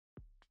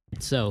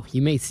So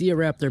you may see a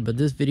Raptor, but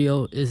this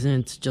video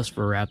isn't just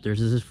for Raptors.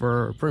 This is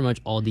for pretty much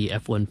all the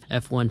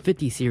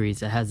F150 series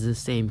that has the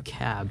same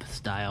cab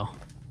style.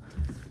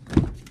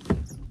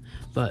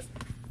 But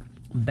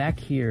back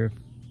here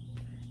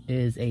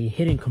is a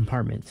hidden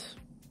compartment,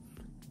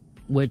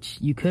 which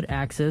you could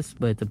access,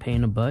 but it's a pain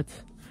in the butt.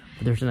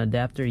 But there's an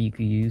adapter you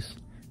could use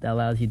that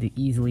allows you to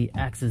easily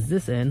access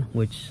this end,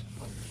 which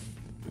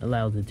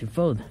allows it to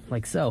fold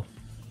like so.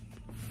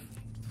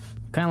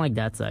 Kind of like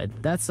that side.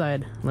 That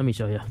side, let me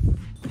show you.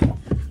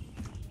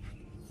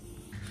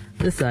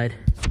 This side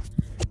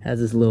has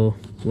this little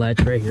latch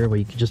right here where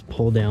you can just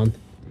pull down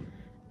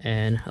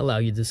and allow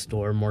you to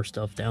store more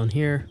stuff down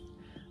here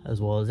as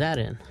well as that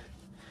end.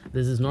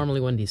 This is normally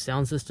when the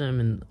sound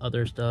system and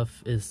other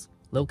stuff is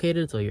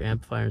located, so your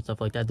amplifier and stuff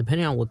like that,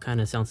 depending on what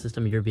kind of sound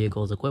system your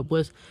vehicle is equipped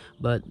with.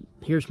 But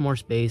here's more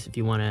space if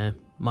you want to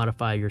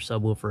modify your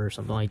subwoofer or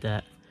something like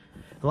that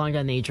along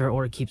that nature,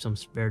 or keep some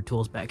spare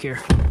tools back here.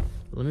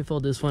 Let me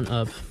fold this one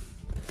up,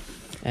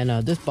 and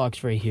this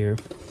box right here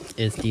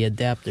is the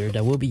adapter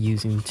that we'll be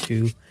using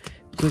to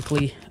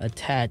quickly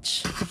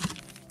attach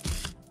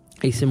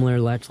a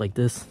similar latch like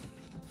this,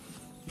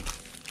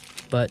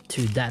 but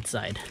to that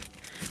side.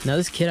 Now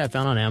this kit I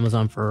found on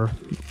Amazon for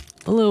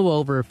a little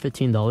over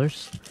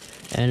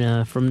 $15,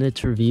 and from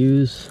its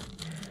reviews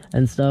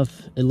and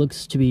stuff, it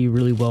looks to be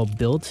really well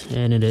built,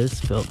 and it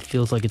is.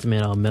 Feels like it's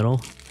made out of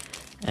metal,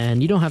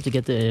 and you don't have to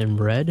get it in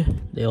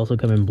red. They also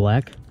come in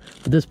black.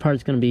 But this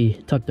part's going to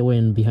be tucked away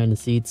in behind the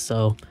seats,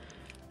 so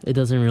it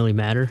doesn't really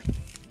matter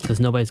because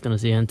nobody's going to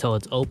see it until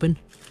it's open.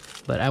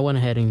 But I went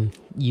ahead and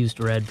used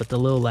red, but the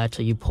little latch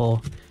that you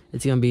pull,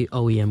 it's going to be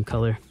OEM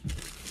color.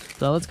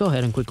 So let's go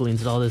ahead and quickly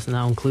install this, and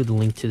I'll include the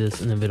link to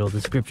this in the video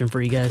description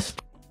for you guys.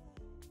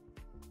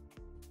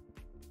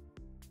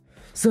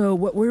 So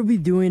what we'll be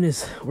doing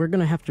is we're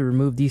going to have to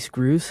remove these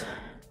screws.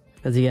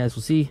 As you guys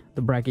will see,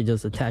 the bracket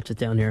just attaches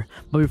down here.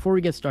 But before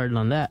we get started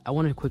on that, I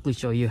want to quickly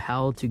show you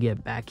how to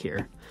get back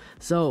here.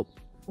 So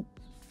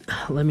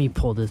let me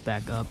pull this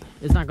back up.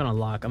 It's not gonna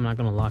lock. I'm not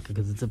gonna lock it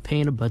because it's a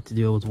pain in the butt to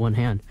do it with one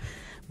hand.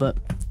 But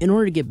in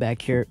order to get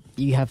back here,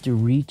 you have to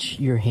reach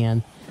your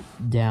hand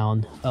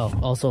down. Oh,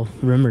 also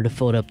remember to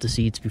fold up the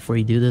seats before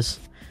you do this.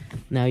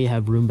 Now you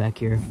have room back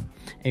here,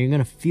 and you're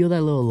gonna feel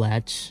that little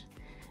latch,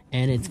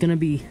 and it's gonna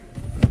be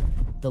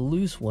the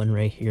loose one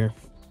right here.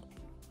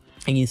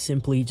 And you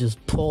simply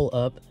just pull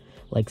up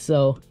like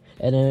so,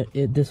 and then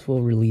this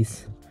will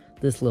release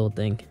this little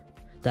thing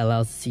that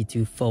allows the seat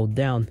to fold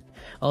down.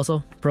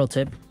 Also, pro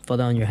tip, fold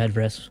down your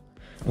headrest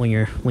when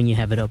you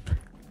have it up.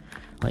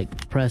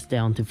 Like, press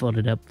down to fold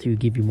it up to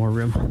give you more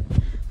room.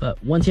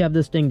 But once you have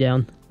this thing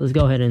down, let's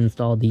go ahead and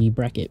install the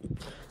bracket.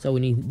 So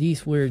we need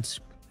these weird,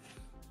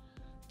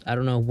 I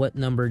don't know what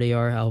number they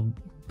are. I'll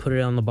put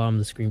it on the bottom of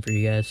the screen for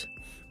you guys.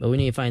 But we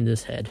need to find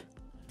this head.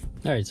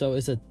 Alright, so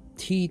it's a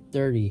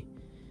T30.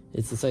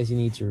 It's the size you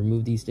need to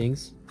remove these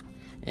things.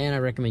 And I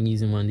recommend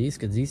using one of these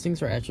because these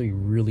things are actually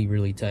really,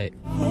 really tight.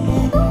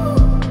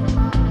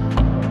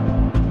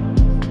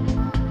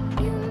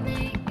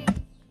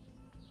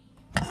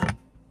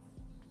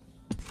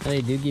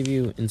 They do give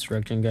you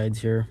instruction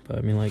guides here, but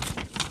I mean, like,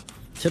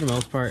 to the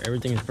most part,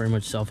 everything is pretty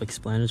much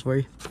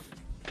self-explanatory.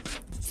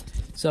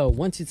 So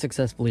once you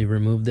successfully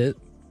removed it,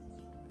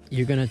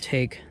 you're gonna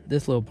take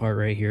this little part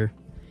right here,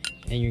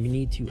 and you're gonna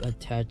need to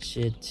attach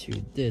it to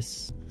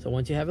this. So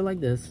once you have it like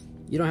this,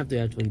 you don't have to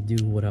actually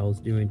do what I was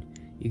doing.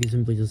 You can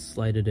simply just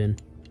slide it in,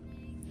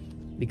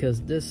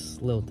 because this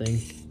little thing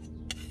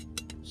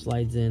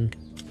slides in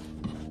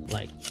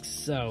like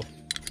so.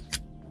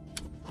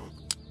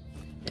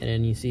 And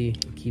then you see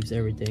it keeps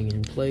everything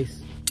in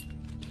place.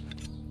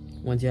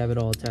 Once you have it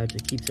all attached,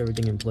 it keeps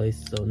everything in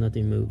place so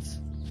nothing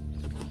moves.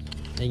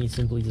 Then you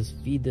simply just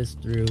feed this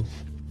through.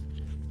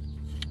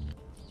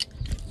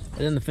 And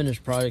then the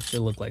finished product should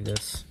look like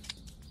this.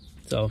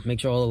 So make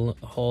sure all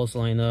the holes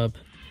line up.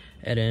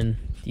 And then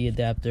the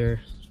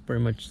adapter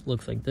pretty much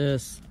looks like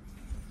this.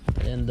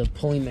 And then the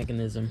pulling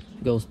mechanism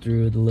goes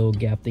through the little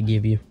gap they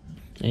give you.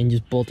 And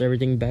just bolt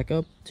everything back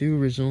up to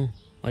original,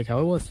 like how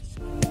it was.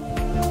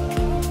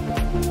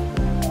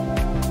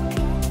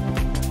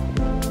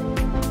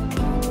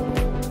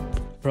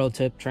 Pro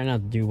tip, try not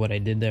to do what I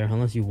did there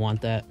unless you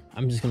want that.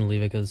 I'm just gonna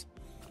leave it because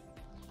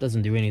it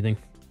doesn't do anything.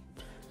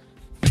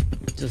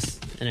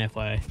 Just an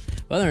FYI.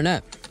 But other than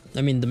that,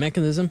 I mean, the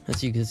mechanism,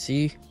 as you can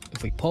see,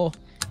 if we pull,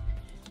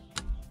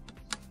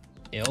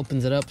 it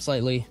opens it up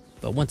slightly,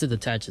 but once it's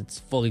attached, it's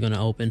fully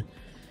gonna open.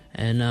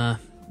 And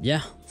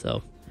yeah,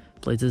 so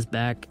place this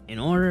back in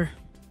order.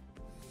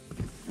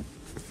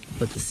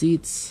 Put the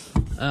seats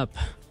up.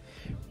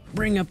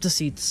 Bring up the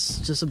seats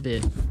just a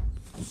bit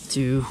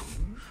to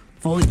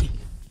fully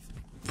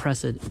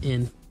press it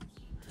in.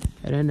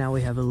 And then now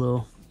we have a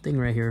little thing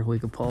right here we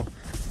could pull.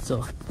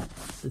 So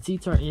the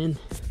seats are in,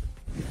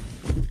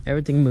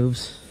 everything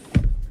moves.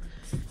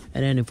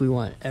 And then if we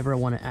ever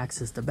want to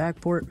access the back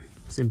port,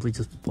 simply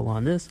just pull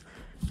on this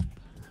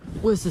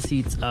with the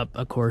seats up,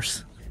 of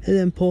course, and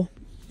then pull,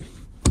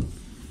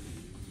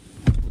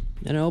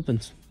 and it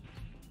opens.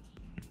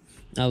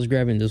 I was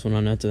grabbing this one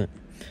on accident.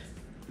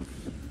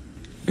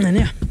 And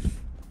yeah.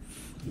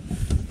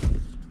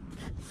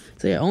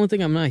 So yeah, only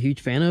thing I'm not a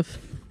huge fan of,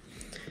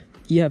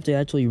 you have to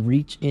actually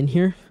reach in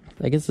here.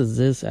 I guess this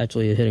is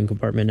actually a hidden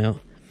compartment now,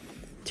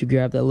 to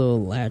grab that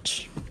little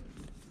latch,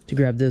 to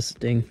grab this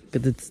thing,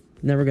 because it's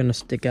never gonna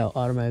stick out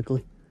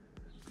automatically.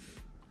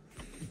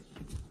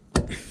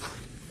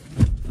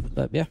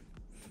 But yeah,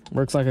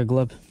 works like a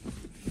glove.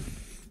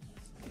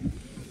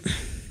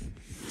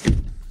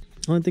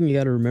 Only thing you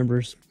gotta remember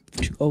is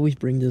to always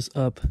bring this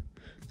up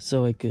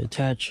so it could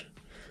attach.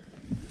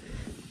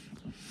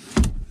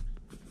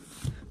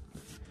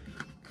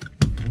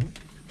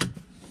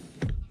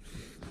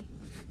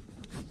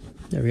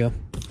 There we go.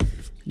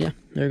 Yeah,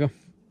 there we go.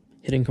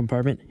 Hidden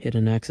compartment,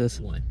 hidden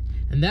access.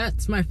 And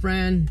that's, my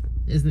friend,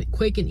 is the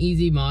quick and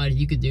easy mod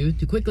you could do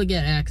to quickly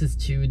get access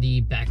to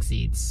the back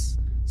seats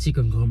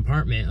secret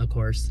compartment, of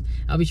course.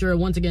 I'll be sure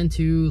once again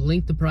to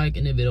link the product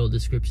in the video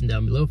description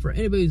down below for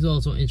anybody who's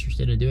also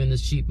interested in doing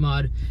this cheap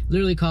mod. It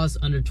literally costs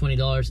under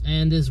 $20,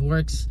 and this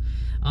works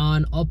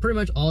on pretty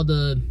much all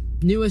the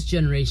newest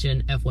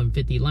generation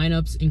F150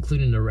 lineups,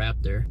 including the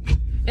Raptor.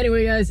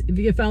 Anyway guys, if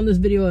you found this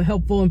video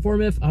helpful,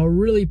 informative, I would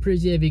really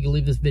appreciate if you could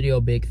leave this video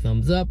a big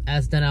thumbs up,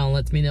 as that not only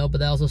lets me know, but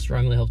that also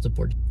strongly helps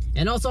support.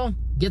 And also,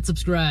 get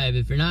subscribed.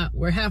 If you're not,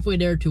 we're halfway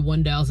there to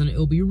 1,000. It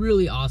will be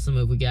really awesome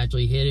if we could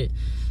actually hit it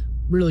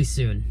really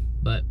soon.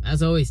 But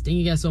as always, thank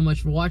you guys so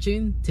much for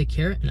watching. Take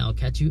care, and I'll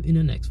catch you in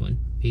the next one.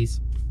 Peace.